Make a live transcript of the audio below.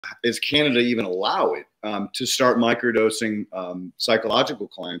does Canada even allow it to start microdosing psychological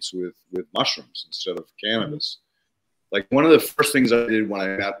clients with mushrooms instead of cannabis? Like one of the first things I did when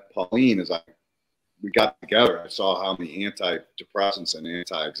I met Pauline is we got together. I saw how many antidepressants and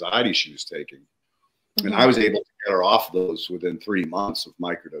anti-anxiety she was taking. And I was able to get her off those within 3 months of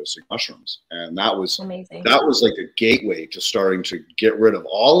microdosing mushrooms. And that was amazing. That was like a gateway to starting to get rid of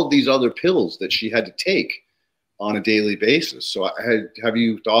all of these other pills that she had to take on a daily basis. So have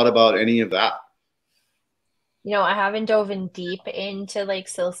you thought about any of that? You know, I haven't dove in deep into like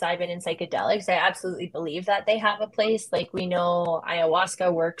psilocybin and psychedelics. I absolutely believe that they have a place. Like we know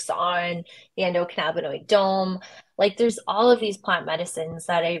ayahuasca works on the endocannabinoid dome. Like there's all of these plant medicines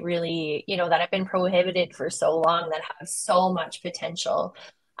that I really, you know, that have been prohibited for so long that have so much potential.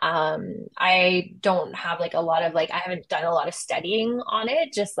 I don't have like a lot of like, I haven't done a lot of studying on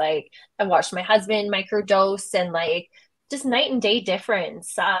it. Just like I watched my husband microdose and like just night and day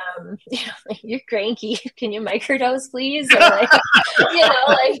difference. You know, like, you're cranky. Can you microdose, please? Or like, you know,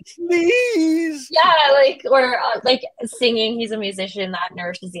 like please. Yeah, like or like singing. He's a musician that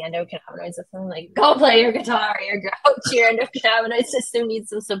nourishes the endocannabinoid system. Like, go play your guitar. Your endocannabinoid system needs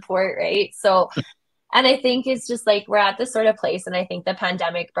some support, right? So, and I think it's just like we're at this sort of place, and I think the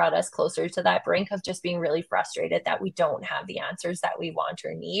pandemic brought us closer to that brink of just being really frustrated that we don't have the answers that we want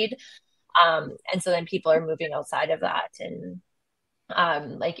or need. And so then people are moving outside of that and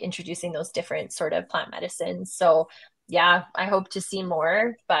like introducing those different sort of plant medicines. So yeah, I hope to see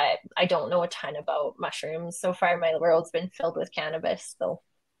more, but I don't know a ton about mushrooms. So far, my world's been filled with cannabis. So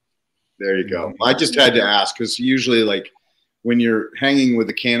there you go. I just had to ask because usually like when you're hanging with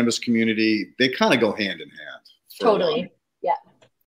the cannabis community, they kind of go hand in hand. Totally.